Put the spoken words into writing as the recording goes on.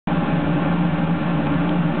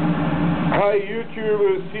Hi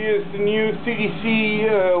YouTubers, here's the new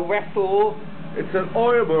CTC vessel. It's an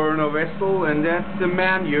oil burner vessel, and that's the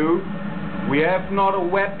menu. We have not a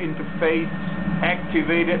web interface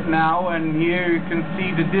activated now, and here you can see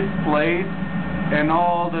the displays and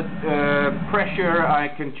all the pressure. I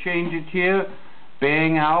can change it here,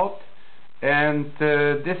 bang out, and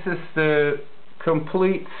this is the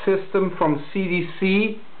complete system from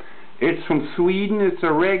CTC. It's from Sweden. It's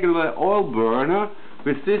a regular oil burner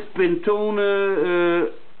with this bentone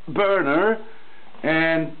burner,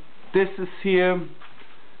 and this is here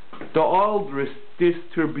the oil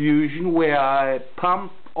distribution, where I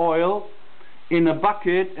pump oil in a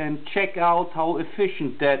bucket and check out how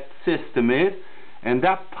efficient that system is. And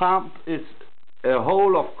that pump is a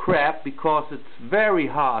hole of crap because it's very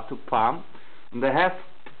hard to pump, and I have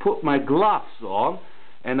to put my gloves on,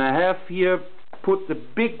 and I have here put the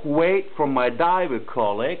big weight from my diver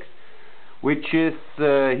colleagues, which is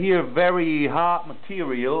here very hard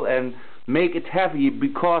material, and make it heavy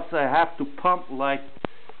because I have to pump like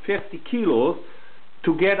 50 kilos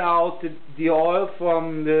to get out the oil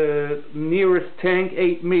from the nearest tank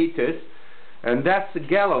 8 meters, and that's a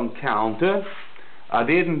gallon counter. I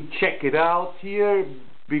didn't check it out here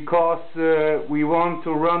because we want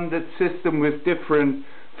to run that system with different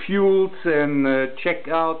fuels, and check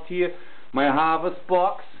out here my harvest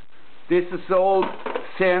box. This is all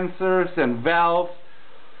sensors and valves.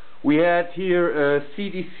 We had here a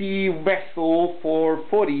CTC vessel for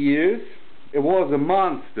 40 years. It was a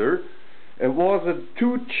monster. It was a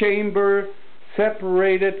 2-chamber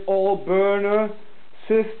separated oil burner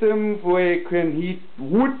system where you can heat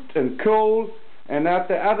wood and coal, and at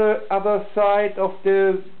the other side of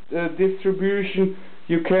the distribution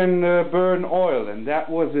you can burn oil, and that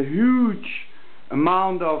was a huge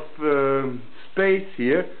amount of space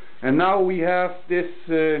here. And now we have this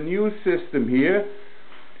new system here,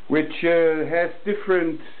 which has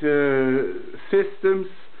different systems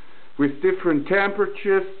with different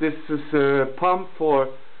temperatures. This is a pump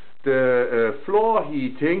for the floor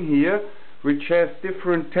heating here, which has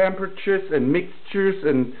different temperatures and mixtures,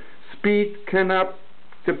 and speed can up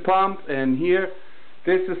the pump. And here,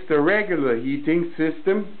 this is the regular heating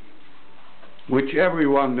system, which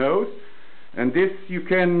everyone knows, and this you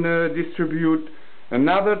can distribute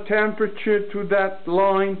another temperature to that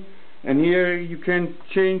line, and here you can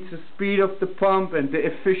change the speed of the pump and the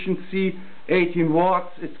efficiency. 18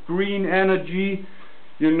 watts, it's green energy,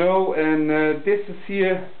 you know. And this is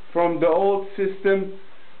here from the old system.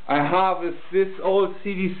 I harvest this old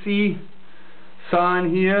CTC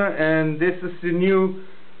sign here, and this is the new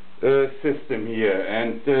system here.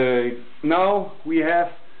 And now we have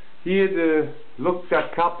here the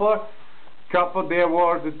Luxa copper. There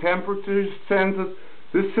were the temperature sensors.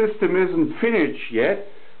 This system isn't finished yet,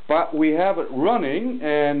 but we have it running,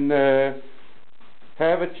 and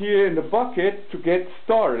have it here in the bucket to get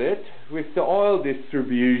started with the oil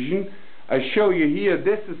distribution. I show you here,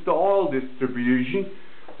 this is the oil distribution.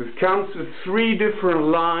 It comes with 3 different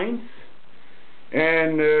lines,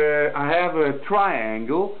 and I have a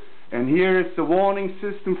triangle, and here is the warning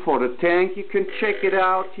system for the tank. You can check it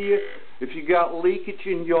out here if you got leakage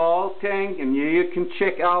in your oil tank, and you can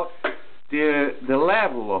check out the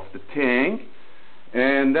level of the tank.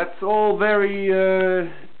 And that's all very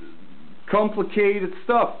complicated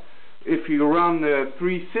stuff if you run the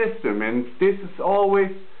 3 system. And this is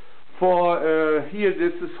always for here,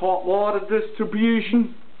 this is hot water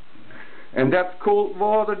distribution, and that's cold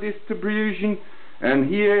water distribution. And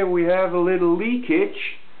here we have a little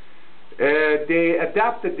leakage. They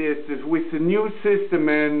adapted this with the new system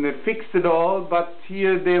and fixed it all, but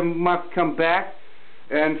here they must come back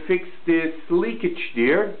and fix this leakage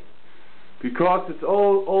there, because it's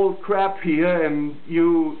all old crap here, and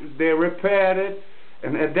they repaired it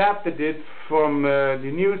and adapted it from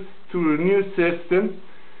the new to the new system.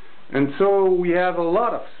 And so we have a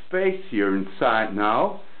lot of space here inside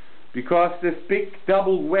now, because this big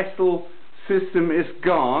double vessel system is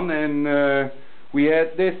gone, and we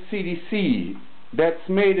had this CTC that's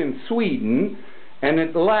made in Sweden, and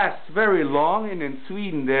it lasts very long. And in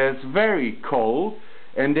Sweden there's very cold,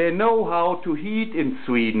 and they know how to heat in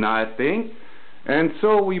Sweden, I think. And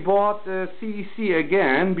so we bought CTC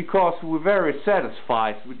again because we're very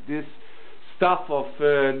satisfied with this stuff of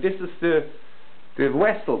this is the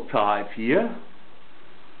vessel type here.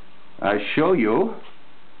 I show you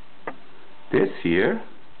this here,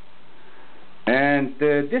 and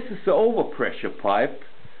this is the overpressure pipe,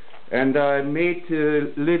 and I made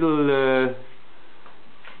a little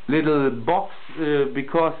box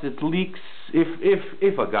because it leaks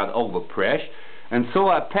if I got overpressure. And so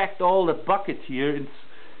I packed all the bucket here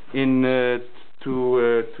in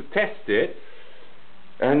to test it.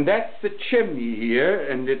 And that's the chimney here,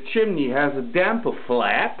 and the chimney has a damper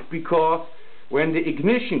flap because when the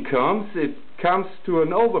ignition comes, it comes to an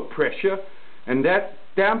overpressure, and that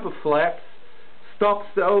damper flap stops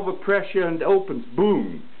the overpressure and opens,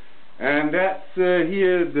 boom. And that's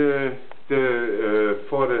here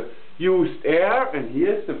for the used air, and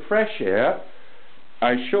here's the fresh air.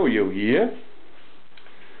 I show you here,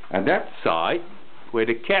 and that side where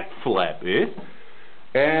the cat flap is.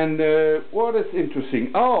 And what is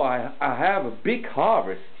interesting, oh, I have a big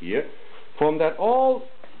harvest here from that all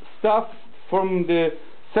stuff from the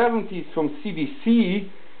 70s from CTC,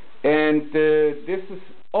 and this is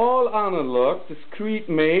all analog, discrete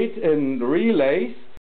made and relays.